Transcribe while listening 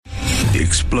The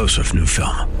explosive new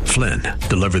film, Flynn,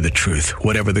 deliver the truth,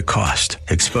 whatever the cost.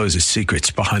 Exposes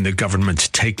secrets behind the government's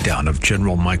takedown of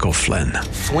General Michael Flynn.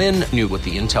 Flynn knew what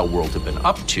the intel world had been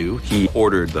up to. He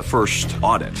ordered the first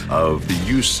audit of the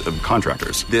use of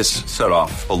contractors. This set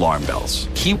off alarm bells.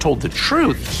 He told the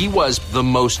truth. He was the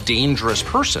most dangerous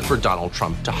person for Donald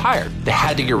Trump to hire. They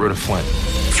had to get rid of Flynn.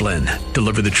 Flynn,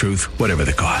 deliver the truth, whatever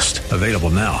the cost. Available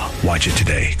now. Watch it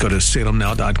today. Go to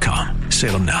salemnow.com.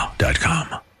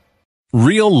 salemnow.com.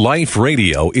 Real Life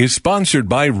Radio is sponsored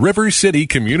by River City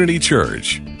Community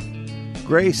Church.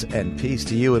 Grace and peace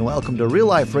to you, and welcome to Real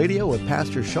Life Radio with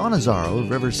Pastor Sean Azzaro of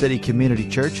River City Community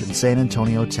Church in San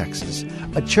Antonio, Texas.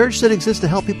 A church that exists to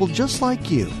help people just like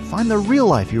you find the real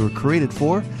life you were created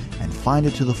for and find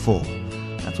it to the full.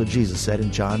 That's what Jesus said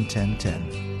in John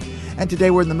 10:10. And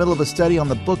today we're in the middle of a study on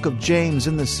the book of James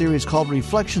in this series called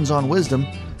Reflections on Wisdom.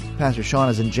 Pastor Sean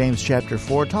is in James chapter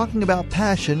 4 talking about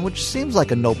passion, which seems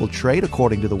like a noble trait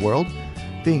according to the world.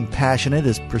 Being passionate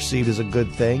is perceived as a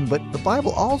good thing, but the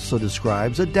Bible also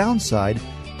describes a downside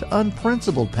to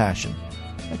unprincipled passion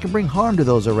that can bring harm to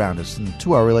those around us and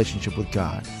to our relationship with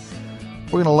God.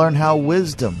 We're going to learn how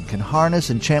wisdom can harness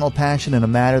and channel passion in a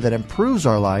manner that improves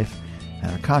our life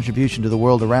and our contribution to the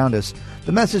world around us.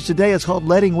 The message today is called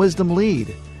Letting Wisdom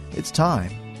Lead. It's time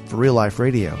for Real Life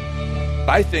Radio.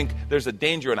 I think there's a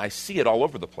danger, and I see it all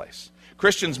over the place.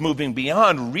 Christians moving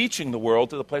beyond reaching the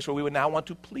world to the place where we would now want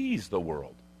to please the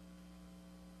world.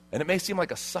 And it may seem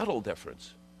like a subtle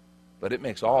difference, but it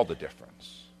makes all the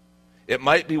difference. It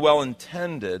might be well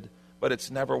intended, but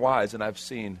it's never wise. And I've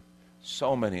seen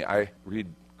so many. I read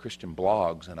Christian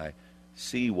blogs, and I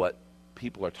see what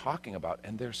people are talking about,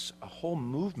 and there's a whole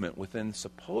movement within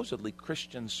supposedly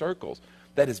Christian circles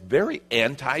that is very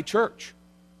anti-church.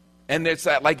 And it's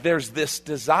that, like, there's this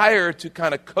desire to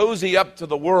kind of cozy up to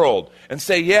the world and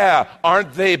say, yeah,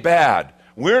 aren't they bad?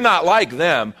 We're not like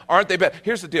them. Aren't they bad?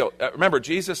 Here's the deal. Remember,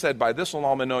 Jesus said, by this will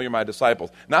all men know you're my disciples.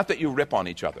 Not that you rip on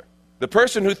each other. The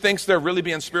person who thinks they're really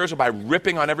being spiritual by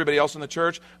ripping on everybody else in the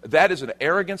church, that is an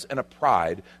arrogance and a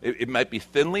pride. It might be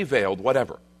thinly veiled,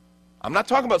 whatever. I'm not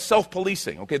talking about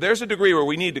self-policing. Okay, there's a degree where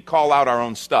we need to call out our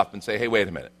own stuff and say, hey, wait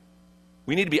a minute.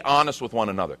 We need to be honest with one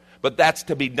another. But that's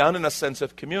to be done in a sense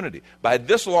of community. By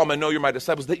this will all men know you're my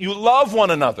disciples, that you love one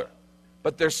another.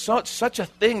 But there's such a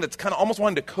thing that's kind of almost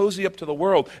wanting to cozy up to the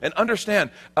world. And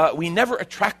understand, we never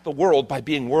attract the world by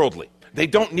being worldly. They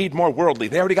don't need more worldly.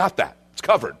 They already got that. It's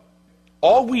covered.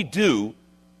 All we do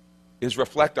is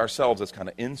reflect ourselves as kind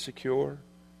of insecure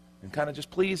and kind of just,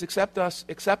 please accept us,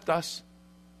 accept us.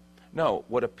 No,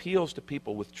 what appeals to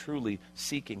people with truly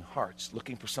seeking hearts,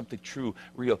 looking for something true,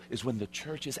 real, is when the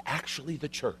church is actually the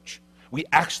church. We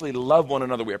actually love one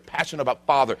another. We are passionate about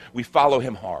Father. We follow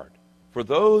Him hard. For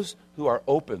those who are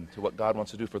open to what God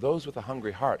wants to do, for those with a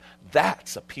hungry heart,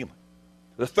 that's appealing.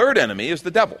 The third enemy is the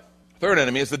devil. Third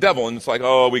enemy is the devil, and it's like,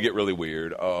 oh, we get really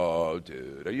weird. Oh,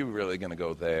 dude, are you really going to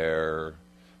go there?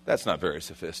 That's not very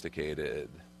sophisticated.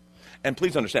 And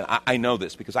please understand, I know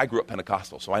this because I grew up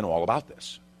Pentecostal, so I know all about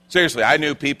this. Seriously, I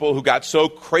knew people who got so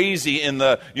crazy in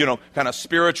the, kind of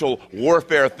spiritual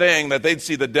warfare thing that they'd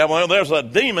see the devil, oh, there's a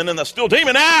demon in the stool,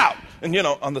 demon out! And,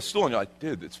 on the stool, and you're like,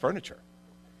 dude, it's furniture.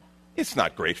 It's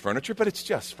not great furniture, but it's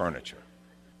just furniture.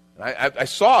 And I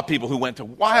saw people who went to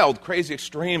wild, crazy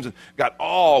extremes and got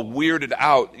all weirded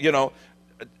out.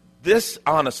 This,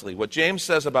 honestly, what James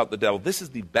says about the devil, this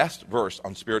is the best verse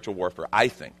on spiritual warfare, I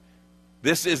think.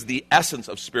 This is the essence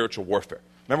of spiritual warfare.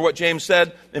 Remember what James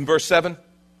said in verse 7?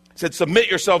 He said, submit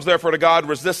yourselves therefore to God,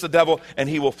 resist the devil, and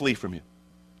he will flee from you.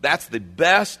 That's the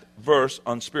best verse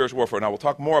on spiritual warfare. And I will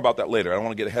talk more about that later. I don't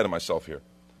want to get ahead of myself here.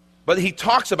 But he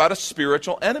talks about a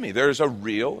spiritual enemy. There is a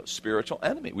real spiritual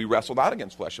enemy. We wrestle not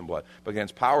against flesh and blood, but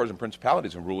against powers and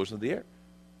principalities and rulers of the air.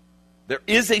 There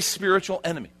is a spiritual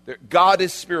enemy. God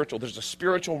is spiritual. There's a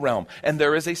spiritual realm, and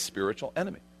there is a spiritual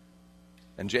enemy.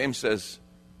 And James says,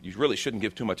 you really shouldn't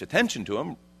give too much attention to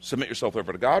him. Submit yourself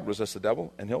therefore to God, resist the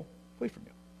devil, and he'll flee from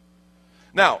you.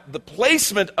 Now, the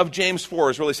placement of James 4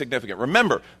 is really significant.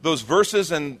 Remember, those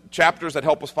verses and chapters that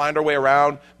help us find our way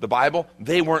around the Bible,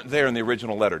 they weren't there in the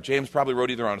original letter. James probably wrote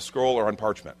either on a scroll or on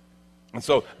parchment. And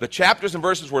so the chapters and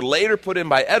verses were later put in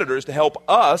by editors to help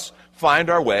us find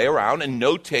our way around and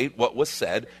notate what was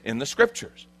said in the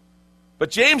Scriptures.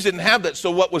 But James didn't have that,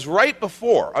 so what was right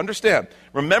before, understand,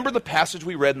 remember the passage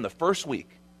we read in the first week.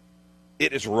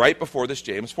 It is right before this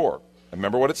James 4.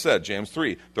 Remember what it said, James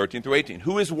 3, 13 through 18.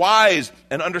 Who is wise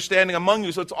and understanding among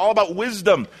you? So it's all about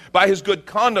wisdom. By his good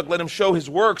conduct, let him show his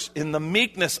works in the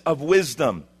meekness of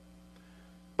wisdom.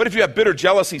 But if you have bitter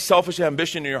jealousy, selfish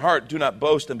ambition in your heart, do not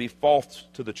boast and be false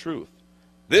to the truth.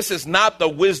 This is not the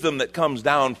wisdom that comes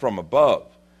down from above.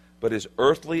 but is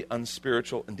earthly,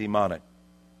 unspiritual, and demonic.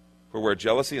 For where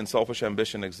jealousy and selfish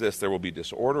ambition exist, there will be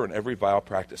disorder and every vile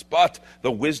practice. But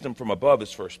the wisdom from above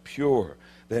is first pure,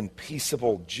 then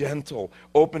peaceable, gentle,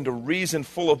 open to reason,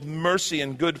 full of mercy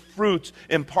and good fruits,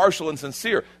 impartial and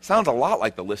sincere. Sounds a lot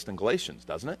like the list in Galatians,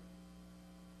 doesn't it?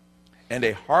 And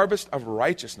a harvest of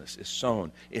righteousness is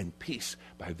sown in peace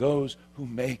by those who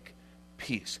make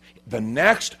peace. The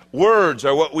next words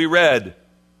are what we read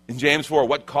in James 4.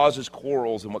 What causes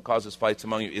quarrels and what causes fights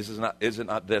among you? Is it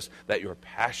not this, that your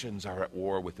passions are at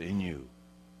war within you?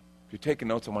 If you're taking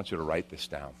notes, I want you to write this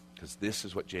down, because this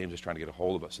is what James is trying to get a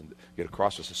hold of us and get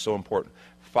across to us. It's so important.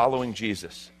 Following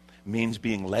Jesus means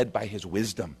being led by his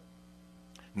wisdom,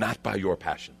 not by your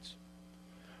passions.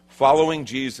 Following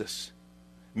Jesus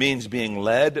means being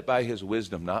led by his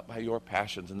wisdom, not by your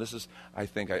passions. And this is, I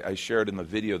think, I shared in the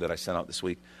video that I sent out this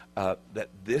week, that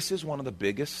this is one of the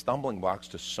biggest stumbling blocks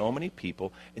to so many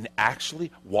people in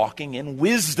actually walking in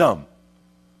wisdom.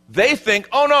 They think,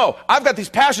 oh no, I've got these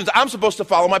passions, I'm supposed to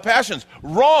follow my passions.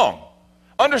 Wrong.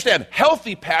 Understand,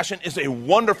 healthy passion is a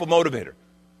wonderful motivator,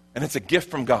 and it's a gift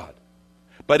from God.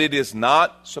 But it is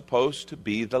not supposed to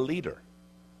be the leader.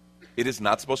 It is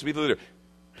not supposed to be the leader.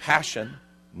 Passion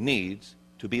needs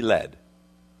to be led.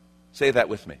 Say that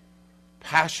with me.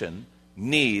 Passion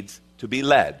needs to be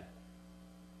led.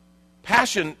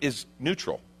 Passion is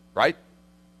neutral, right?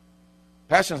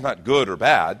 Passion is not good or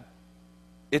bad.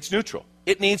 It's neutral.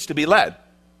 It needs to be led.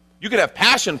 You could have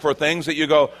passion for things that you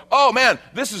go, oh man,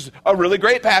 this is a really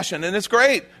great passion and it's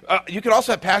great. You can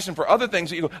also have passion for other things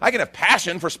that you go, I can have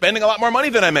passion for spending a lot more money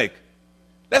than I make.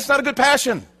 That's not a good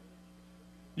passion.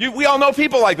 We all know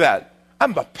people like that.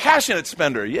 I'm a passionate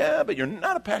spender. Yeah, but you're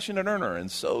not a passionate earner,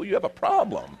 and so you have a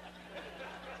problem.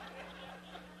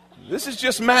 This is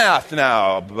just math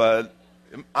now, but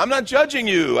I'm not judging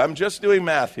you. I'm just doing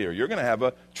math here. You're going to have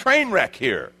a train wreck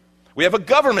here. We have a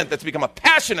government that's become a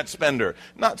passionate spender,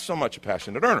 not so much a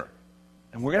passionate earner.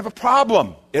 And we're going to have a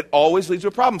problem. It always leads to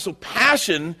a problem. So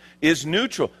passion is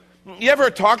neutral. You ever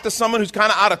talk to someone who's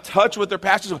kind of out of touch with their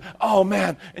passions? Oh,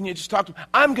 man, and you just talk to them,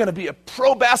 I'm going to be a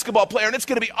pro basketball player, and it's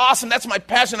going to be awesome. That's my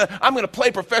passion. I'm going to play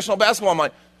professional basketball. I'm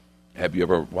like, have you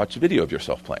ever watched a video of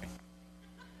yourself playing?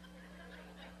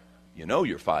 You know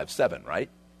you're 5'7", right?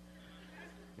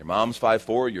 Your mom's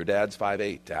 5'4", your dad's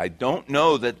 5'8". I don't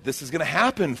know that this is going to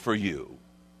happen for you.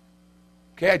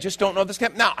 Okay, I just don't know if this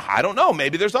can happen. Now, I don't know.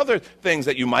 Maybe there's other things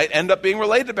that you might end up being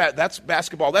related to. That's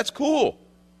basketball. That's cool.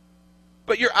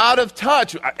 But you're out of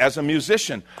touch. As a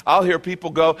musician, I'll hear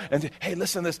people go and say, hey,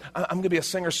 listen to this. I'm going to be a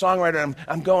singer-songwriter.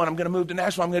 I'm going to move to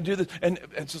Nashville. I'm going to do this. And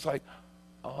it's just like,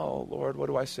 oh, Lord, what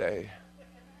do I say?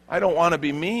 I don't want to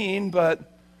be mean, but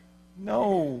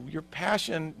no, your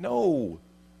passion, no.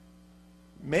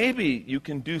 Maybe you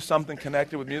can do something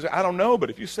connected with music. I don't know, but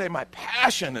if you say my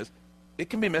passion is, it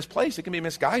can be misplaced. It can be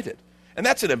misguided. And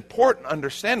that's an important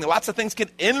understanding. Lots of things can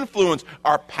influence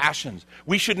our passions.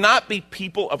 We should not be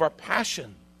people of our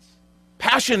passions.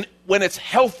 Passion, when it's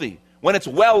healthy, when it's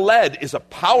well led, is a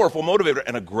powerful motivator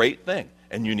and a great thing.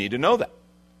 And you need to know that.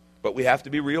 But we have to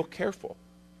be real careful.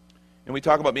 And we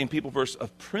talk about being people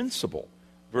of principle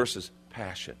versus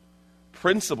passion.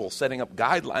 Principle, setting up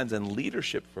guidelines and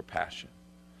leadership for passion.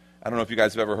 I don't know if you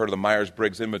guys have ever heard of the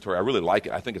Myers-Briggs inventory. I really like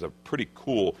it. I think it's a pretty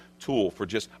cool tool for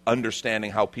just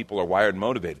understanding how people are wired and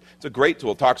motivated. It's a great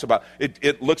tool. It talks about,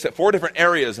 it looks at 4 different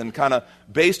areas, and kind of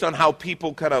based on how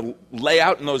people kind of lay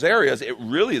out in those areas, it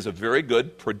really is a very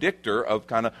good predictor of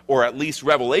kind of, or at least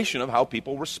revelation of how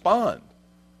people respond.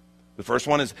 The first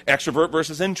one is extrovert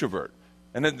versus introvert.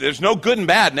 And there's no good and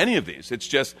bad in any of these. It's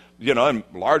just, and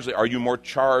largely, are you more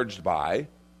charged by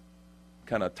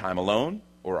kind of time alone,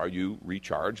 or are you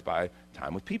recharged by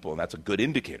time with people? And that's a good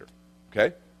indicator,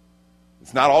 okay?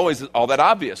 It's not always all that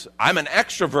obvious. I'm an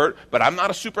extrovert, but I'm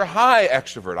not a super high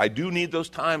extrovert. I do need those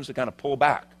times to kind of pull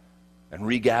back and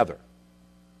regather.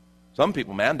 Some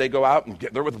people, man, they go out and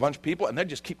they're with a bunch of people, and they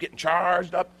just keep getting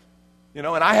charged up, and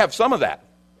I have some of that.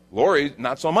 Lori,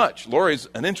 not so much. Lori's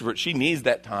an introvert. She needs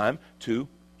that time to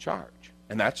charge,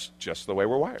 and that's just the way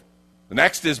we're wired. The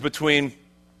next is between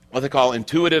what they call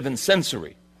intuitive and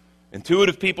sensory.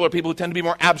 Intuitive people are people who tend to be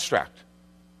more abstract.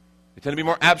 They tend to be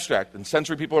more abstract, and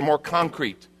sensory people are more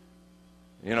concrete.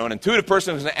 An intuitive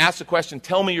person is going to ask the question,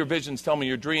 tell me your visions, tell me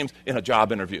your dreams, in a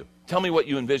job interview. Tell me what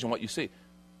you envision, what you see.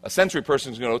 A sensory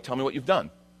person is going to tell me what you've done.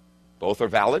 Both are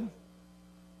valid,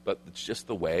 but it's just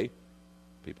the way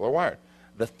people are wired.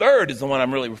 The third is the one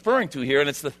I'm really referring to here, and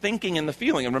it's the thinking and the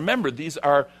feeling. And remember, these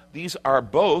are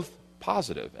both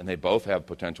positive, and they both have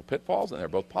potential pitfalls, and they're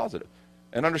both positive.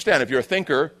 And understand, if you're a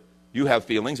thinker, you have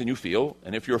feelings and you feel,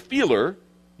 and if you're a feeler,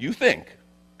 you think.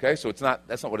 Okay, so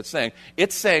that's not what it's saying.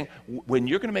 It's saying when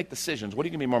you're going to make decisions, what are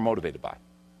you going to be more motivated by?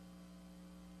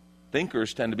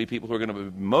 Thinkers tend to be people who are going to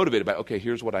be motivated by, okay,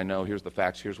 here's what I know, here's the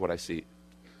facts, here's what I see.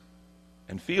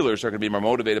 And feelers are going to be more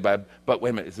motivated by, but wait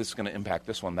a minute, is this going to impact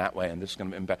this one that way, and this is going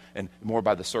to impact, and more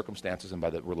by the circumstances and by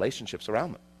the relationships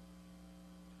around them.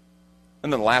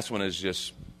 And then the last one is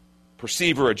just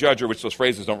perceiver or judger, which those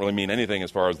phrases don't really mean anything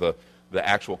as far as the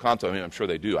actual content. I mean, I'm sure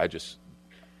they do.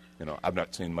 I've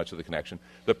not seen much of the connection.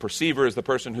 The perceiver is the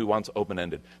person who wants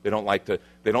open-ended. They don't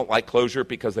like closure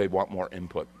because they want more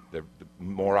input. They're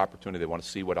more opportunity. They want to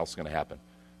see what else is going to happen.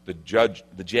 The judgers,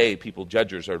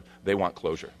 they want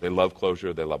closure. They love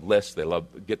closure. They love lists. They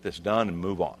love get this done and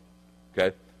move on.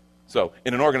 Okay? So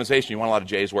in an organization, you want a lot of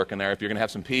J's working there. If you're going to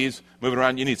have some P's moving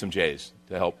around, you need some J's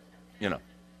to help,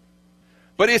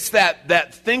 But it's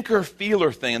that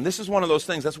thinker-feeler thing, and this is one of those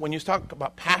things. That's when you talk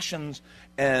about passions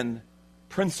and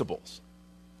principles.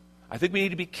 I think we need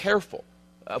to be careful.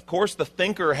 Of course, the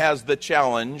thinker has the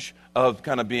challenge of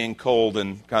kind of being cold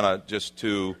and kind of just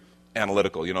too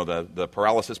analytical, the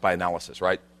paralysis by analysis,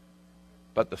 right?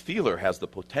 But the feeler has the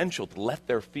potential to let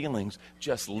their feelings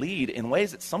just lead in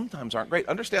ways that sometimes aren't great.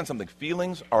 Understand something.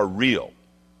 Feelings are real.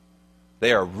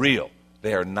 They are real.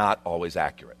 They are not always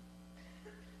accurate.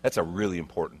 That's a really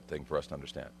important thing for us to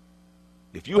understand.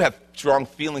 If you have strong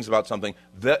feelings about something,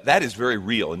 that is very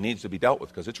real and needs to be dealt with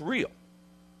because it's real.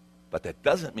 But that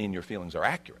doesn't mean your feelings are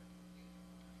accurate.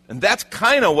 And that's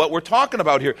kind of what we're talking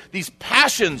about here. These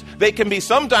passions, they can be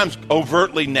sometimes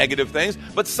overtly negative things,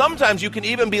 but sometimes you can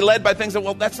even be led by things that,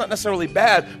 well, that's not necessarily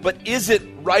bad, but is it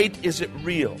right? Is it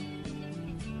real?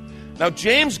 Now,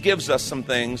 James gives us some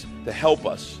things to help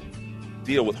us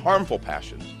deal with harmful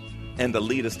passions and to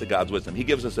lead us to God's wisdom. He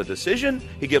gives us a decision,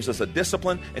 he gives us a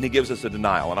discipline, and he gives us a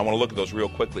denial. And I want to look at those real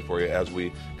quickly for you as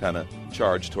we kind of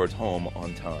charge towards home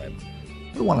on time.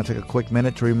 We want to take a quick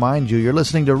minute to remind you you're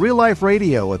listening to Real Life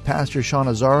Radio with Pastor Sean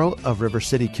Azzaro of River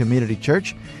City Community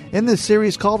Church in this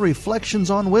series called Reflections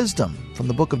on Wisdom from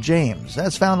the book of James,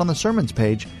 as found on the sermons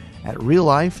page at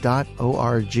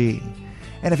reallife.org.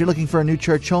 And if you're looking for a new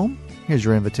church home, here's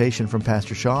your invitation from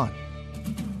Pastor Sean.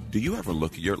 Do you ever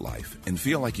look at your life and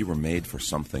feel like you were made for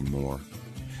something more?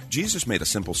 Jesus made a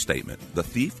simple statement. The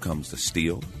thief comes to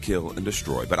steal, kill, and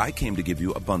destroy, but I came to give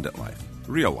you abundant life,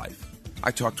 real life.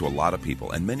 I talk to a lot of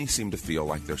people, and many seem to feel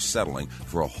like they're settling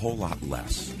for a whole lot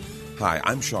less. Hi,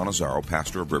 I'm Sean Azzaro,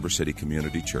 pastor of River City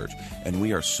Community Church, and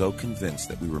we are so convinced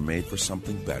that we were made for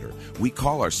something better. We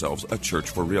call ourselves a church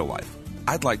for real life.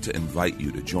 I'd like to invite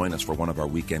you to join us for one of our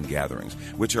weekend gatherings,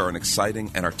 which are an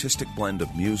exciting and artistic blend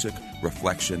of music,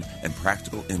 reflection, and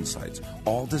practical insights,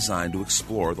 all designed to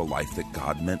explore the life that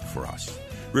God meant for us.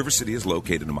 River City is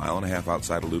located 1.5 miles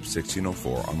outside of Loop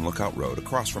 1604 on Lookout Road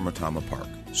across from Retama Park.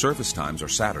 Service times are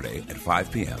Saturday at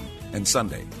 5 p.m. and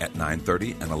Sunday at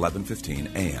 9:30 and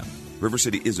 11:15 a.m. River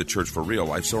City is a church for real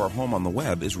life, so our home on the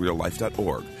web is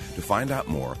reallife.org. To find out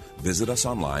more, visit us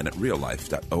online at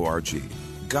reallife.org.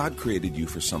 God created you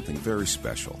for something very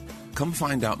special. Come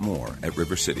find out more at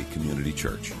River City Community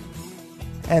Church.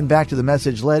 And back to the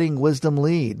message, Letting Wisdom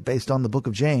Lead, based on the book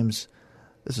of James.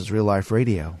 This is Real Life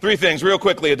Radio. 3 things real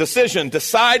quickly. A decision.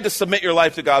 Decide to submit your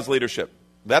life to God's leadership.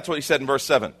 That's what he said in verse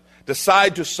 7.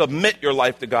 Decide to submit your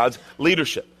life to God's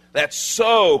leadership. That's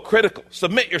so critical.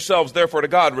 Submit yourselves, therefore, to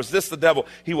God. Resist the devil.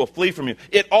 He will flee from you.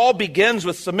 It all begins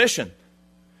with submission.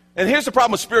 And here's the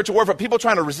problem with spiritual warfare. People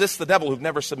trying to resist the devil who've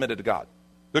never submitted to God.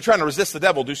 They're trying to resist the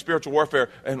devil, do spiritual warfare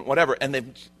and whatever, and they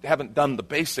haven't done the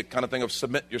basic kind of thing of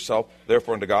submit yourself,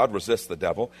 therefore, unto God, resist the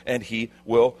devil, and he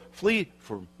will flee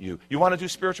from you. You want to do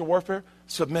spiritual warfare?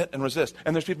 Submit and resist.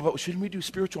 And there's people, shouldn't we do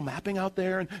spiritual mapping out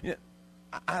there? And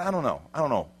I don't know. I don't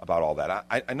know about all that.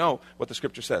 I know what the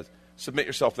Scripture says. Submit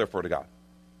yourself, therefore, to God.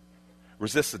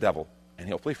 Resist the devil, and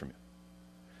he'll flee from you.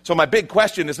 So my big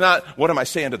question is not, what am I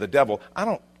saying to the devil? I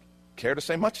don't care to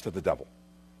say much to the devil.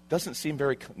 Doesn't seem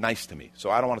very nice to me, so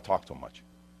I don't want to talk to him much.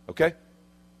 Okay?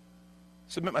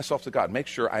 Submit myself to God. Make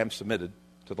sure I am submitted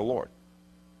to the Lord.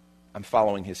 I'm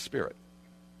following his Spirit.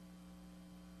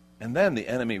 And then the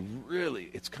enemy really,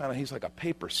 he's like a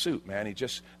paper suit, man.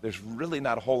 There's really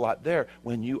not a whole lot there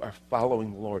when you are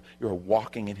following the Lord. You are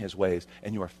walking in his ways,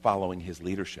 and you are following his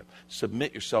leadership.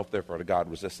 Submit yourself, therefore, to God.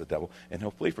 Resist the devil, and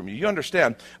he'll flee from you. You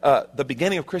understand, the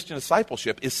beginning of Christian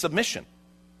discipleship is submission.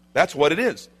 That's what it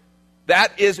is.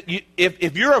 That is,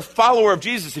 if you're a follower of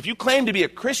Jesus, if you claim to be a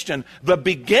Christian, the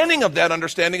beginning of that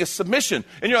understanding is submission.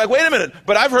 And you're like, wait a minute,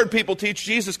 but I've heard people teach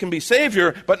Jesus can be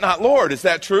Savior, but not Lord. Is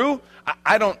that true?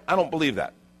 I don't believe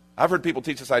that. I've heard people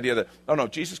teach this idea that, oh no,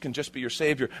 Jesus can just be your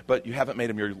Savior, but you haven't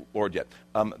made him your Lord yet.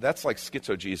 That's like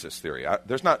schizo-Jesus theory.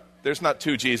 There's not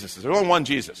two Jesuses. There's only one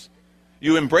Jesus.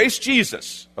 You embrace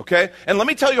Jesus, okay? And let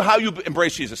me tell you how you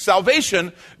embrace Jesus.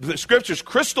 Salvation, the Scripture's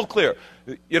crystal clear.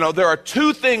 There are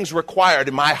two things required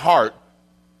in my heart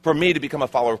for me to become a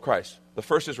follower of Christ. The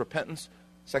first is repentance.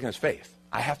 Second is faith.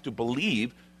 I have to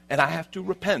believe and I have to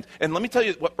repent. And let me tell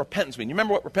you what repentance means. You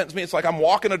remember what repentance means? It's like I'm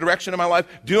walking a direction in my life,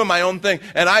 doing my own thing,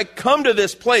 and I come to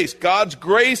this place. God's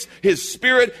grace, His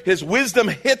Spirit, His wisdom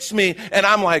hits me, and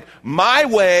I'm like, my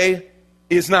way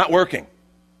is not working.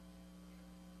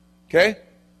 Okay?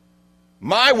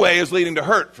 My way is leading to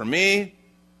hurt for me,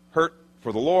 hurt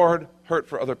for the Lord, hurt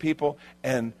for other people,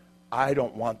 and I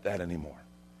don't want that anymore.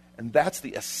 And that's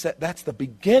the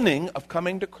beginning of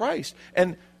coming to Christ.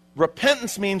 And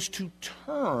repentance means to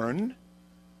turn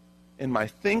in my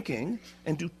thinking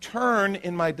and to turn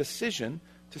in my decision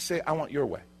to say, I want your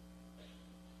way.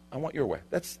 I want your way.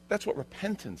 That's what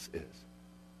repentance is.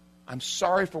 I'm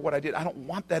sorry for what I did. I don't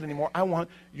want that anymore. I want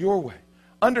your way.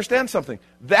 Understand something.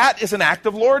 That is an act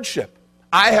of lordship.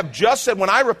 I have just said,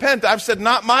 when I repent, I've said,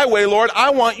 not my way, Lord,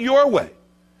 I want your way.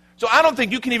 So I don't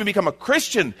think you can even become a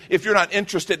Christian if you're not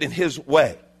interested in His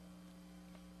way.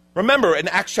 Remember, in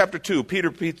Acts chapter 2,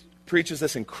 Peter preaches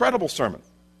this incredible sermon.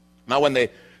 Now,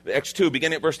 Acts 2,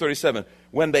 beginning at verse 37,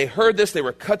 when they heard this, they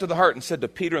were cut to the heart and said to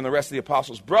Peter and the rest of the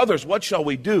apostles, brothers, what shall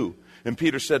we do? And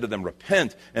Peter said to them,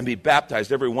 repent and be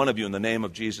baptized, every one of you, in the name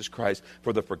of Jesus Christ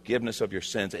for the forgiveness of your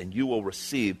sins, and you will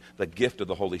receive the gift of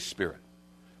the Holy Spirit.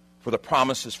 For the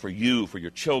promises for you, for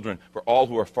your children, for all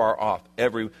who are far off,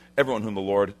 everyone whom the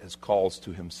Lord has called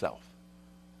to Himself.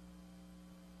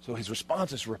 So his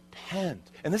response is repent.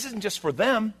 And this isn't just for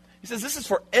them. He says this is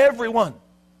for everyone.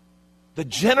 The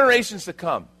generations to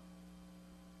come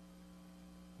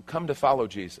who come to follow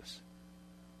Jesus.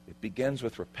 It begins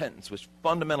with repentance, which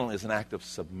fundamentally is an act of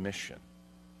submission.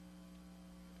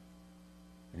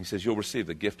 And he says you'll receive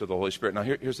the gift of the Holy Spirit. Now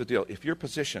here's the deal. If your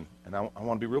position, and I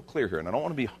want to be real clear here, and I don't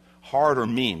want to be hard or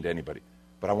mean to anybody,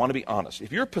 but I want to be honest.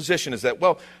 If your position is that,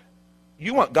 well,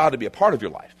 you want God to be a part of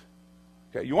your life.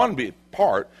 Okay, you want him to be a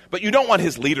part, but you don't want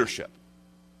his leadership.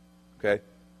 Okay?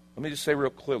 Let me just say real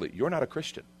clearly, you're not a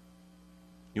Christian.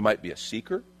 You might be a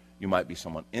seeker. You might be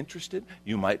someone interested.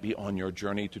 You might be on your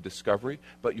journey to discovery,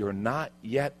 but you're not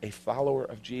yet a follower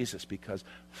of Jesus because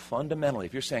fundamentally,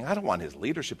 if you're saying, I don't want his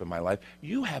leadership in my life,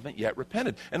 you haven't yet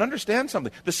repented. And understand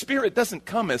something. The Spirit doesn't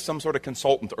come as some sort of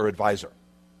consultant or advisor.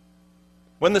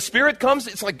 When the Spirit comes,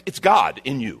 it's like it's God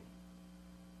in you.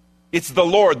 It's the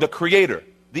Lord, the Creator,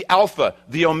 the Alpha,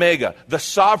 the Omega, the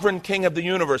sovereign King of the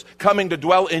universe coming to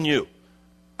dwell in you.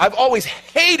 I've always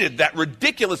hated that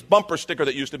ridiculous bumper sticker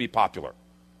that used to be popular.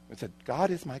 It said,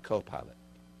 God is my co-pilot.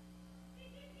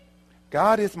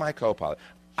 God is my co-pilot.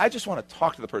 I just want to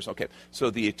talk to the person. Okay, so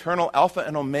the eternal Alpha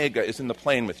and Omega is in the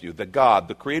plane with you, the God,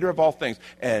 the creator of all things,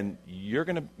 and you're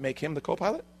going to make him the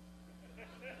co-pilot?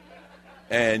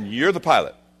 And you're the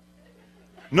pilot.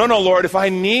 No, Lord, if I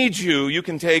need you, you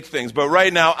can take things, but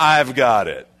right now I've got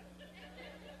it.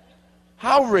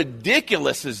 How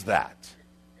ridiculous is that?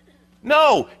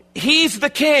 No, he's the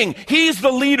king. He's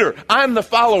the leader. I'm the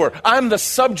follower. I'm the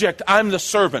subject. I'm the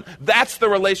servant. That's the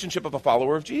relationship of a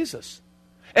follower of Jesus.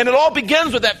 And it all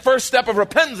begins with that first step of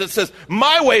repentance that says,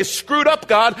 my way is screwed up,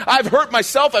 God. I've hurt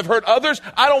myself. I've hurt others.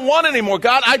 I don't want any more.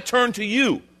 God, I turn to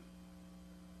you.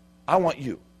 I want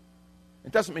you.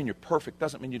 It doesn't mean you're perfect. It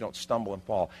doesn't mean you don't stumble and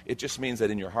fall. It just means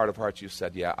that in your heart of hearts you've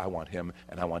said, yeah, I want him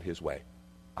and I want his way.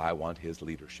 I want his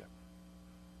leadership.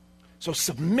 So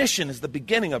submission is the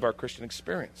beginning of our Christian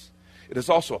experience. It is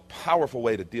also a powerful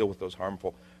way to deal with those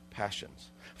harmful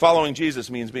passions. Following Jesus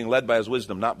means being led by his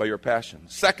wisdom, not by your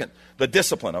passions. Second, the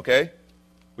discipline, okay?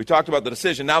 We talked about the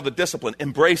decision. Now the discipline.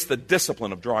 Embrace the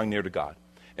discipline of drawing near to God.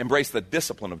 Embrace the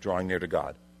discipline of drawing near to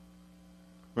God.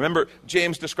 Remember,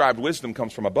 James described wisdom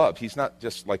comes from above. He's not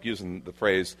just like using the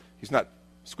phrase, he's not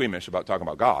squeamish about talking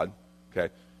about God,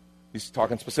 okay? He's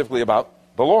talking specifically about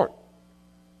the Lord.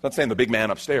 He's not saying the big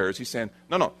man upstairs. He's saying,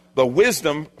 no, the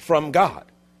wisdom from God.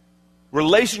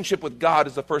 Relationship with God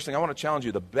is the first thing. I want to challenge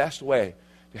you. The best way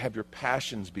to have your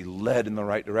passions be led in the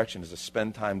right direction is to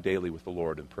spend time daily with the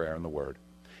Lord in prayer and the Word.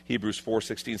 Hebrews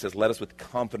 4:16 says, let us with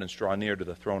confidence draw near to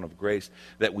the throne of grace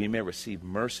that we may receive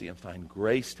mercy and find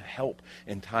grace to help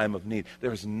in time of need.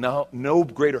 There is no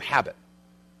greater habit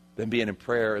than being in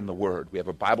prayer and the Word. We have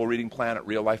a Bible reading plan at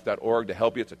reallife.org to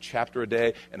help you. It's a chapter a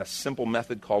day and a simple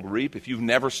method called REAP. If you've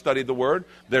never studied the Word,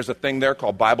 there's a thing there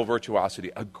called Bible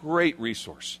Virtuosity, a great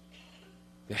resource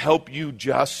to help you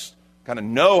just kind of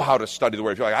know how to study the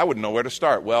Word. If you're like, I wouldn't know where to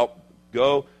start. Well,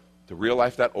 go to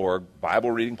reallife.org,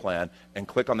 Bible reading plan, and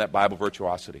click on that Bible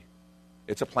Virtuosity.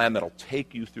 It's a plan that'll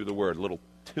take you through the Word, little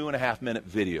 2.5-minute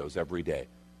videos every day.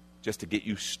 just to get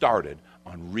you started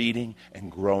on reading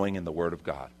and growing in the Word of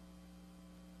God.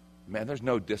 Man, there's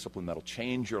no discipline that'll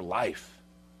change your life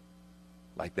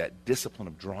like that discipline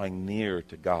of drawing near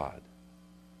to God.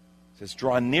 It says,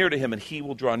 draw near to him and he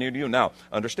will draw near to you. Now,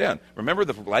 understand, remember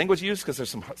the language used? Because there's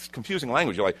some confusing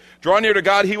language. You're like, draw near to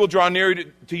God, he will draw near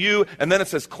to you. And then it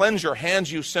says, cleanse your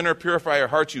hands, you sinner, purify your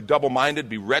hearts, you double-minded,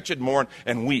 be wretched, mourn,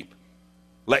 and weep.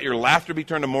 Let your laughter be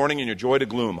turned to mourning and your joy to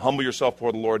gloom. Humble yourself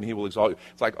before the Lord and he will exalt you.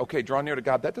 It's like, okay, draw near to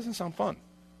God. That doesn't sound fun.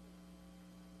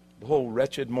 The whole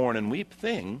wretched, mourn, and weep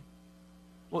thing.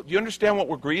 Well, do you understand what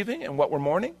we're grieving and what we're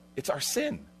mourning? It's our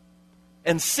sin.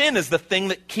 And sin is the thing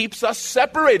that keeps us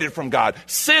separated from God.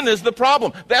 Sin is the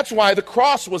problem. That's why the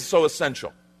cross was so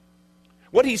essential.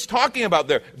 What he's talking about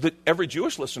there, that every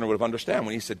Jewish listener would have understood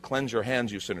when he said, cleanse your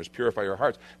hands, you sinners, purify your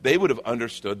hearts. They would have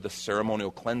understood the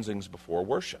ceremonial cleansings before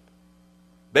worship.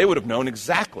 They would have known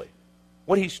exactly.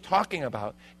 What he's talking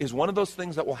about is one of those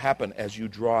things that will happen as you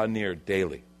draw near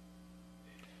daily,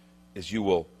 is you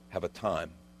will have a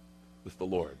time with the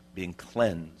Lord, being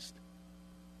cleansed.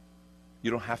 You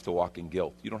don't have to walk in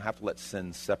guilt. You don't have to let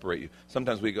sin separate you.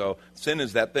 Sometimes we go, sin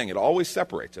is that thing. It always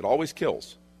separates. It always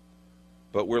kills.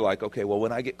 But we're like, okay, well,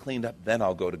 when I get cleaned up, then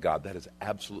I'll go to God. That is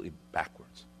absolutely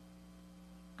backwards.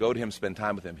 Go to him, spend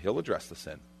time with him. He'll address the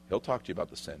sin. He'll talk to you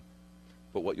about the sin.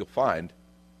 But what you'll find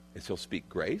is he'll speak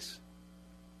grace.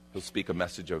 He'll speak a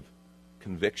message of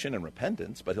conviction and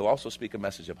repentance, but he'll also speak a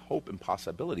message of hope and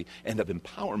possibility and of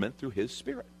empowerment through his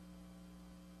Spirit.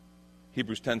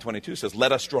 Hebrews 10:22 says,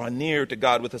 let us draw near to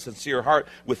God with a sincere heart,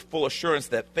 with full assurance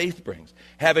that faith brings,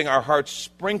 having our hearts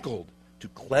sprinkled to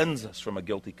cleanse us from a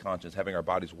guilty conscience, having our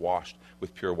bodies washed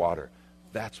with pure water.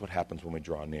 That's what happens when we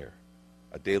draw near,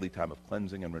 a daily time of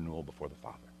cleansing and renewal before the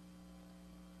Father.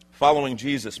 Following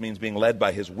Jesus means being led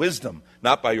by his wisdom,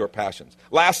 not by your passions.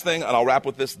 Last thing, and I'll wrap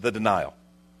with this, the denial.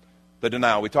 The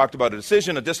denial. We talked about a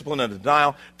decision, a discipline, and a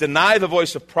denial. Deny the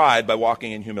voice of pride by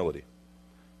walking in humility.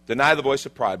 Deny the voice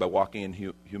of pride by walking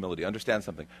in humility. Understand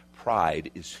something.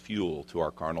 Pride is fuel to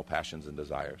our carnal passions and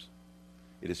desires.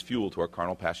 It is fuel to our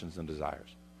carnal passions and desires.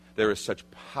 There is such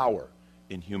power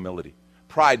in humility.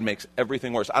 Pride makes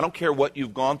everything worse. I don't care what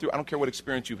you've gone through. I don't care what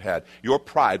experience you've had. Your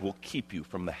pride will keep you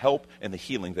from the help and the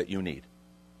healing that you need.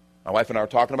 My wife and I were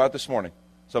talking about it this morning.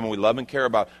 Someone we love and care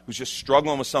about who's just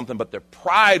struggling with something, but their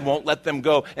pride won't let them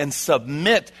go and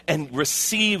submit and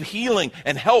receive healing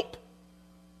and help.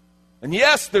 And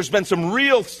yes, there's been some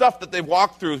real stuff that they've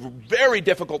walked through, very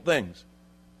difficult things.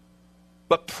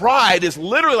 But pride is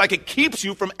literally like it keeps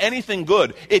you from anything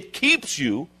good. It keeps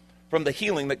you from the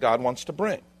healing that God wants to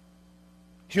bring.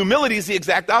 Humility is the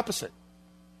exact opposite.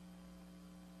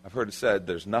 I've heard it said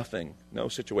there's no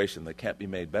situation that can't be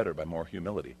made better by more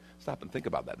humility. Stop and think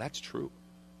about that. That's true.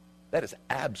 That is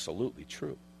absolutely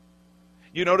true.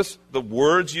 You notice the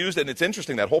words used, and it's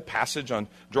interesting, that whole passage on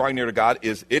drawing near to God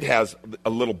it has a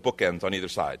little bookends on either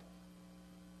side.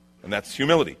 And that's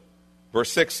humility. Verse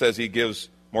 6 says he gives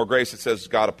more grace. It says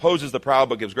God opposes the proud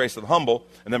but gives grace to the humble.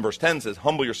 And then verse 10 says,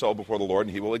 humble yourself before the Lord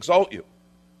and he will exalt you.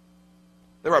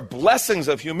 There are blessings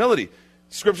of humility.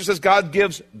 Scripture says God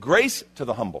gives grace to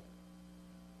the humble.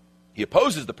 He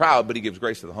opposes the proud, but he gives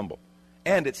grace to the humble.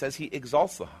 And it says he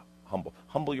exalts the humble.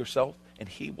 Humble yourself and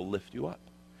he will lift you up.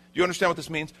 Do you understand what this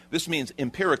means? This means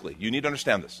empirically. You need to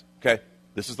understand this, okay?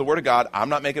 This is the Word of God. I'm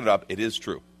not making it up. It is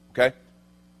true, okay?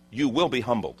 You will be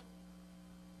humbled.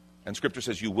 And Scripture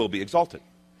says you will be exalted.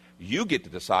 You get to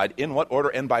decide in what order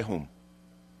and by whom.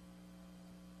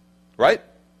 Right?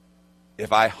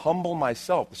 If I humble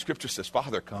myself, the Scripture says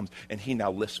Father comes and he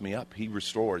now lifts me up. He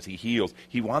restores. He heals.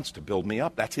 He wants to build me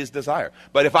up. That's his desire.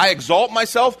 But if I exalt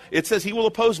myself, it says he will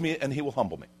oppose me and he will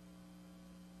humble me.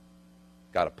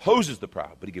 God opposes the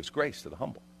proud, but he gives grace to the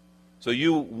humble. So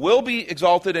you will be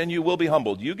exalted and you will be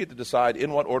humbled. You get to decide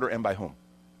in what order and by whom.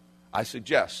 I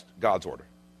suggest God's order.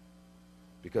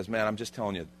 Because, man, I'm just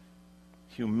telling you,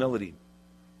 humility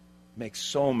makes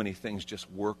so many things just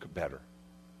work better.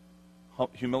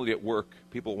 Humility at work,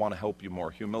 people want to help you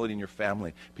more. Humility in your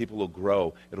family, people will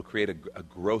grow. It'll create a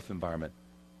growth environment.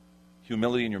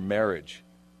 Humility in your marriage,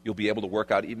 you'll be able to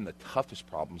work out even the toughest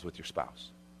problems with your spouse.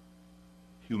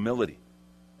 Humility.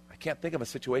 I can't think of a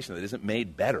situation that isn't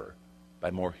made better by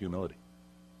more humility.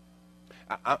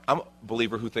 I'm a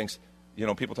believer who thinks,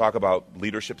 people talk about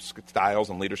leadership styles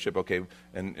and leadership, okay,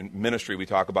 and in ministry we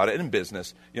talk about it, and in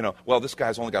business, well, this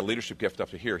guy's only got a leadership gift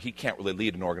up to here. He can't really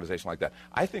lead an organization like that.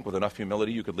 I think with enough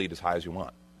humility, you could lead as high as you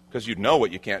want because you'd know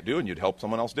what you can't do and you'd help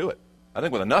someone else do it. I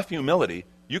think with enough humility,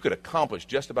 you could accomplish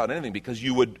just about anything because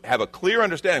you would have a clear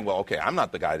understanding, well, okay, I'm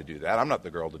not the guy to do that. I'm not the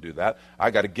girl to do that.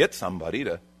 I got to get somebody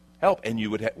to help, and you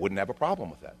wouldn't have a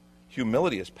problem with that.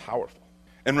 Humility is powerful.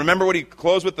 And remember what he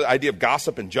closed with, the idea of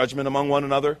gossip and judgment among one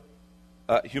another?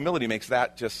 Humility makes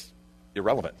that just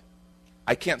irrelevant.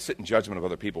 I can't sit in judgment of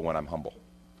other people when I'm humble.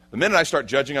 The minute I start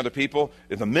judging other people,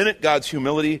 the minute God's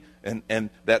humility and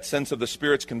that sense of the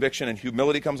Spirit's conviction and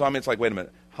humility comes on me, it's like, wait a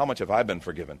minute, how much have I been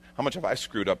forgiven? How much have I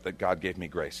screwed up that God gave me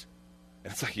grace?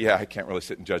 And it's like, yeah, I can't really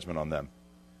sit in judgment on them.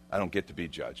 I don't get to be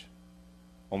judge.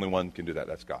 Only one can do that,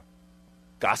 that's God.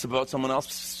 Gossip about someone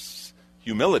else,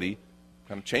 humility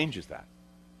kind of changes that.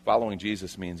 Following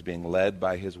Jesus means being led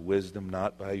by his wisdom,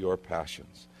 not by your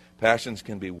passions. Passions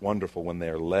can be wonderful when they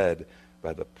are led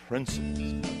by the principles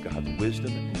of God's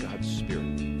wisdom and God's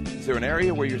Spirit. Is there an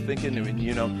area where you're thinking,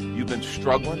 you've been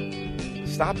struggling?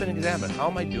 Stop and examine. How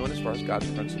am I doing as far as God's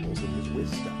principles and his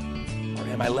wisdom? Or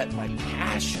am I letting my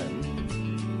passion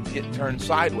get turned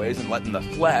sideways and letting the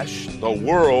flesh, the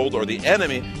world, or the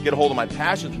enemy get a hold of my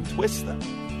passions and twist them?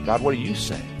 God, what are you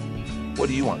saying? What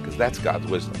do you want? Because that's God's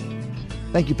wisdom.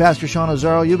 Thank you, Pastor Sean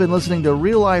Azzaro. You've been listening to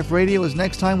Real Life Radio. As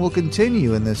next time, we'll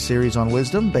continue in this series on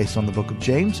wisdom based on the book of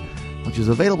James, which is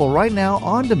available right now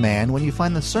on demand when you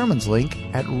find the sermons link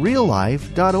at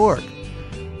reallife.org.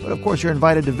 But of course, you're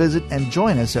invited to visit and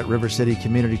join us at River City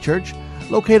Community Church,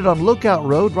 located on Lookout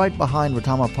Road right behind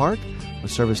Retama Park,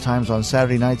 with service times on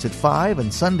Saturday nights at 5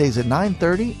 and Sundays at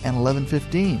 9:30 and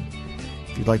 11:15.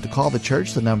 If you'd like to call the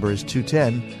church, the number is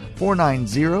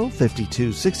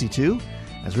 210-490-5262.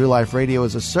 As Real Life Radio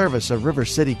is a service of River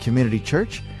City Community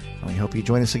Church, and we hope you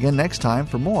join us again next time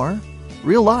for more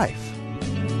Real Life.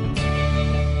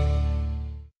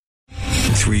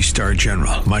 3-star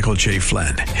General Michael J.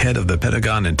 Flynn, head of the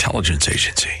Pentagon Intelligence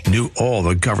Agency, knew all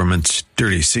the government's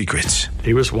dirty secrets.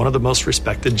 He was one of the most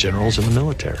respected generals in the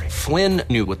military. Flynn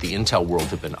knew what the intel world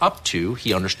had been up to.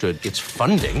 He understood its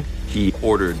funding. He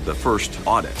ordered the first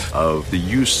audit of the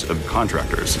use of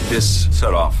contractors. This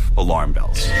set off alarm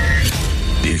bells.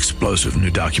 The explosive new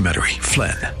documentary,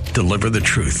 Flynn, Deliver the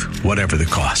Truth, Whatever the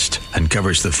Cost,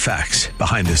 uncovers the facts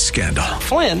behind this scandal.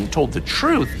 Flynn told the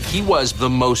truth. He was the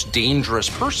most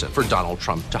dangerous person for Donald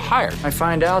Trump to hire. I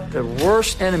find out the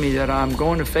worst enemy that I'm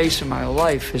going to face in my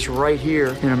life is right here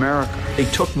in America. They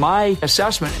took my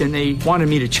assessment and they wanted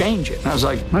me to change it. And I was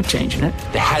like, I'm not changing it.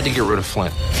 They had to get rid of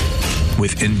Flynn.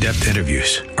 With in-depth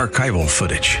interviews, archival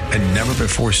footage, and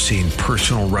never-before-seen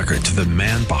personal records of the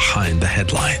man behind the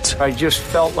headlines. I just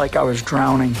felt like I was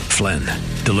drowning. Flynn,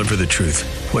 Deliver the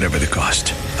Truth, Whatever the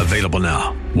Cost. Available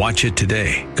now. Watch it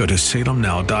today. Go to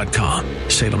salemnow.com.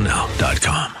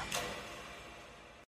 salemnow.com.